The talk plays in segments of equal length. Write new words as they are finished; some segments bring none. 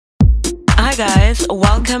Hi guys,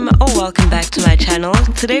 welcome back to my channel.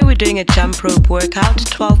 Today we're doing a jump rope workout,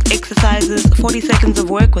 12 exercises, 40 seconds of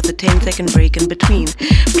work with a 10-second break in between.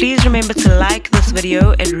 Please remember to like this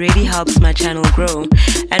video, it really helps my channel grow.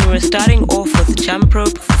 And we're starting off with jump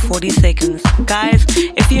rope for 40 seconds. Guys,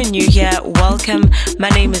 if you're new here, welcome. My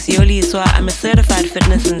name is Yoliswa. I'm a certified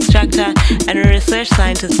fitness instructor and a research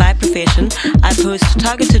scientist by profession. I post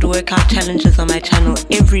targeted workout challenges on my channel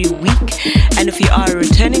every week. And if you are a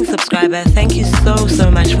returning subscriber, thank you so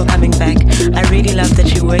much for coming back. I really love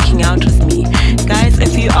that you're working out with me. Guys,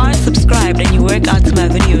 if you are subscribed and you work out to my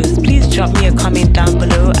videos, please drop me a comment down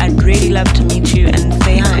below. I'd really love to meet you and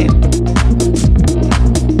say hi.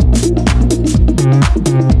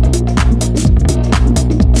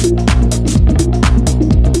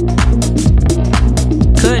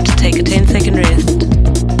 Good, take a 10-second rest.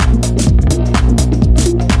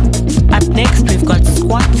 Up next, we've got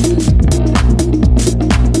squats.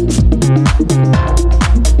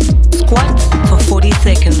 Squats for 40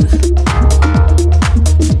 seconds.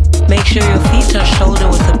 Make sure your feet are shoulder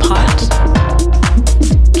width apart.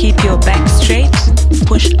 Keep your back straight.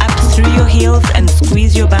 Push up through your heels and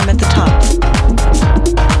squeeze your bum at the top.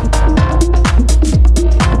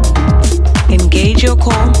 Engage your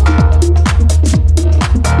core.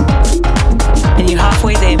 And you're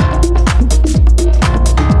halfway there.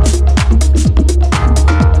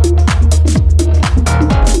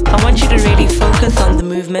 I want you to really focus on the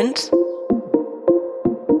movement.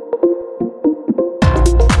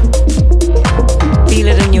 Feel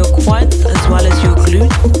it in your quads as well as your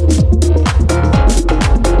glutes.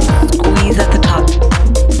 Squeeze at the top.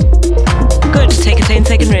 Good, take a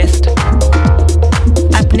 10-second rest.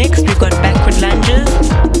 Up next, we've got backward lunges.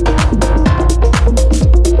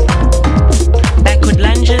 Backward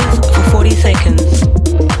lunges for 40 seconds.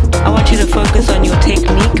 I want you to focus on your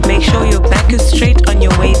technique. Make sure your back is straight on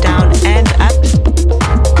your way down and up.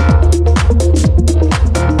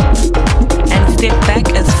 And step back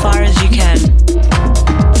as far as you can.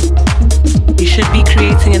 You should be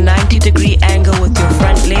creating a 90-degree angle with your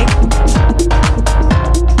front leg.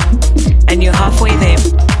 And you're halfway there.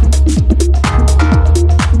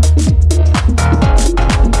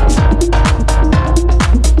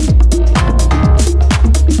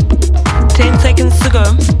 Seconds to go.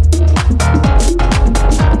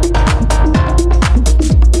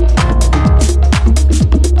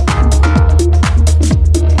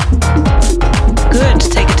 Good,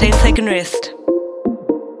 take a 10-second rest.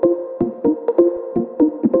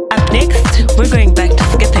 Up next, we're going back to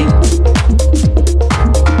skipping.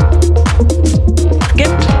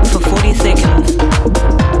 Skip for 40 seconds.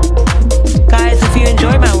 Guys, if you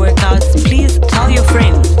enjoy my workouts, please tell your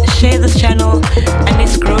friends, share this channel, and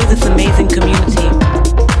let's grow this amazing community.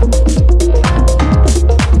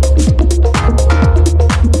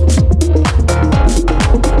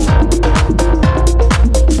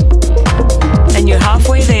 And you're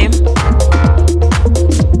halfway there.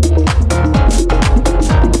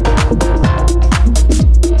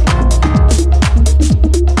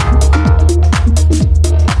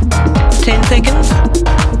 Seconds.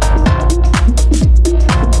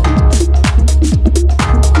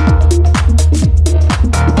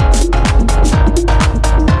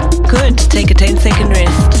 Good, take a 10-second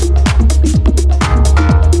rest.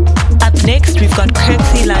 Up next, we've got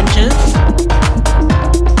curtsy lunges.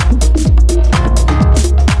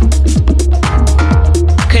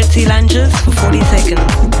 Curtsy lunges for 40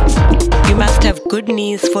 seconds. You must have good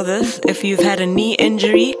knees for this. If you've had a knee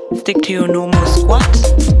injury, stick to your normal squat.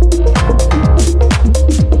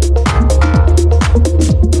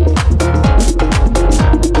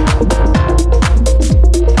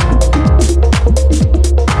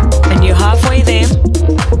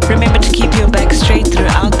 Remember to keep your back straight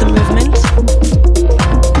throughout the movement.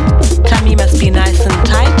 Tummy must be nice and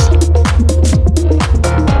tight.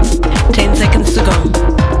 10 seconds to go.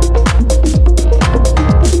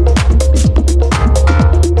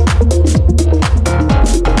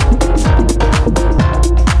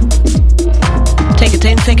 Take a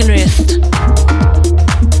 10-second rest.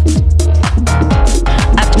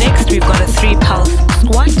 Up next, we've got a 3-pulse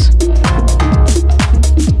squat.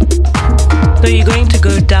 So you're going to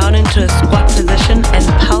go down into a squat position and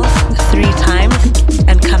pulse 3 times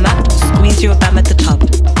and come up, squeeze your bum at the top.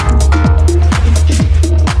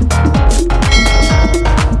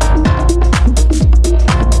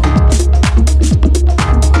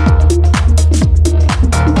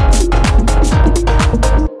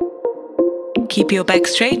 Keep your back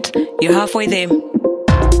straight, you're halfway there.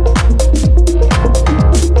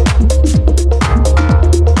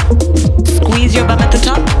 Squeeze your bum at the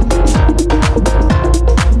top.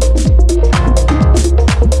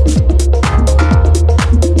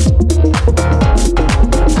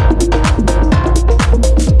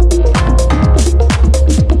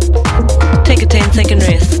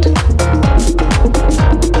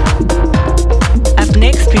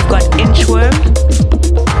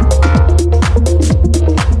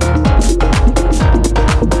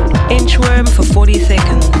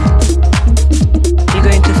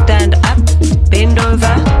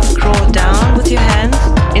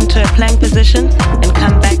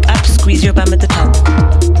 squeeze your bum at the top.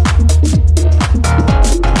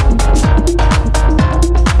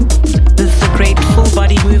 This is a great full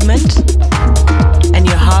body movement, and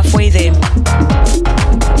you're halfway there.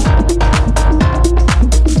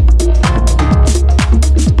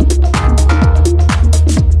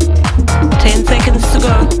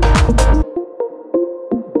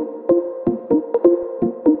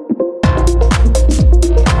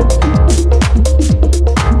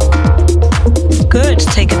 Good,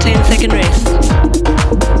 take a 10-second rest.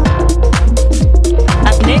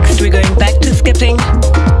 Up next, we're going back to skipping.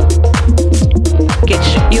 Get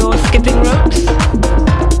your skipping ropes.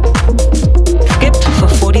 Skip for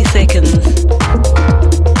 40 seconds.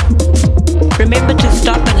 Remember to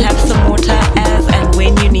stop and have some water as and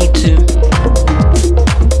when you need to.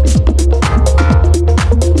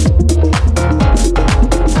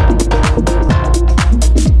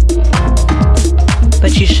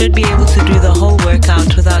 But you should be able to do the whole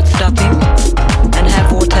workout without stopping and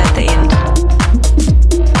have water at the end.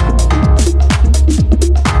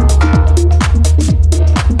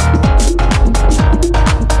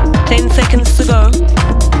 Seconds to go.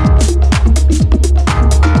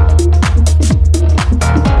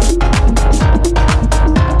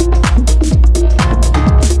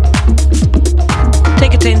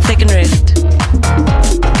 Take a 10-second rest.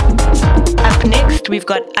 Up next, we've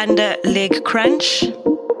got under leg crunch.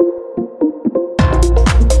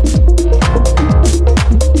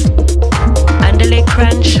 Under leg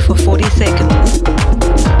crunch for 40 seconds.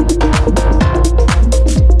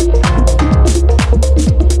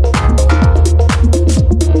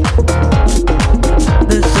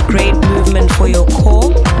 For your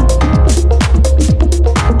core.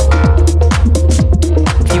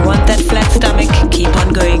 If you want that flat stomach, keep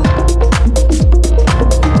on going.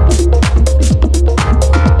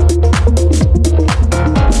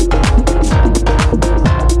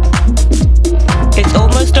 It's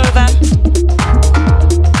almost over.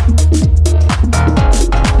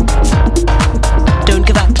 Don't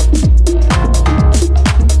give up.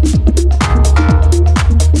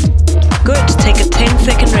 Good, take a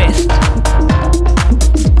 10-second rest.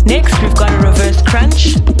 Next, we've got a reverse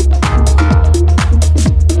crunch.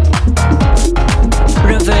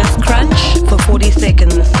 Reverse crunch for 40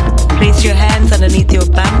 seconds. Place your hands underneath your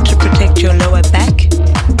bum to protect your lower back.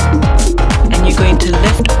 And you're going to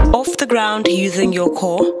lift off the ground using your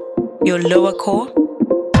core, your lower core.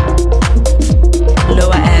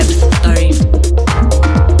 Lower abs, sorry.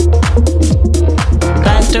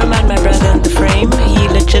 Guys, don't mind my brother in the frame. He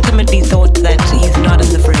legitimately thought that he's not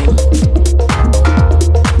in the frame.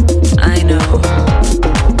 I know.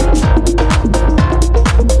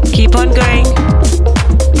 Keep on going.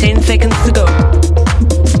 10 seconds to go.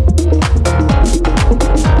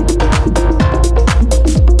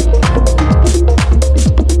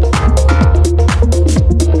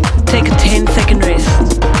 Take a 10-second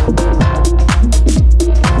rest.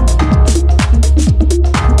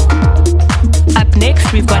 Up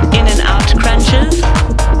next, we've got in and out crunches.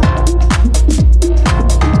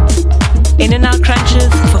 In and out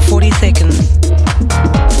crunches for 40 seconds.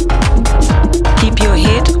 Keep your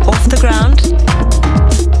head off the ground.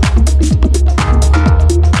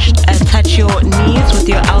 Touch your knees with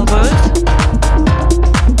your elbows.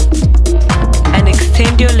 And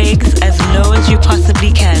extend your legs as low as you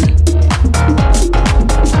possibly can.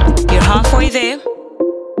 You're halfway there.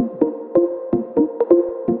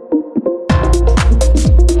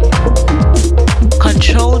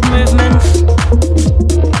 Controlled movements.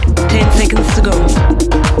 10 seconds to go.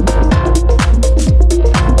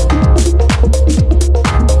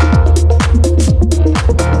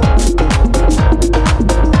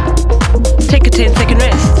 Take a 10-second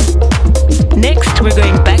rest. Next, we're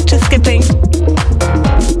going back to skipping.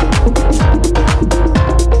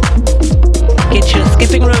 Get your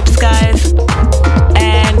skipping ropes, guys,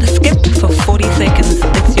 and skip for 40 seconds.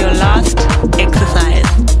 It's your last exercise.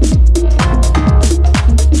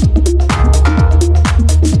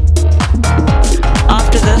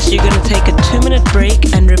 After this, you're going to take a 2-minute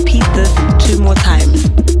break and repeat this 2 more times.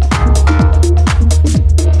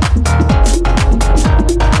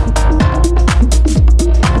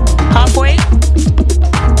 Halfway?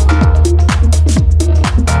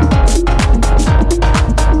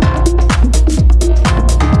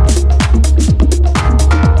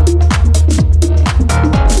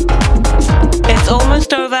 It's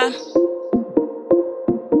almost over.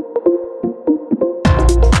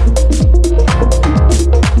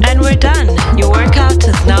 We're done. Your workout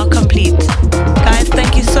is now complete. Guys,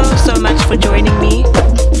 thank you so much for joining me.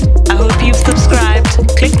 I hope you've subscribed,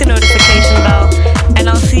 click the notification bell, and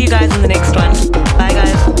I'll see you guys in the next one.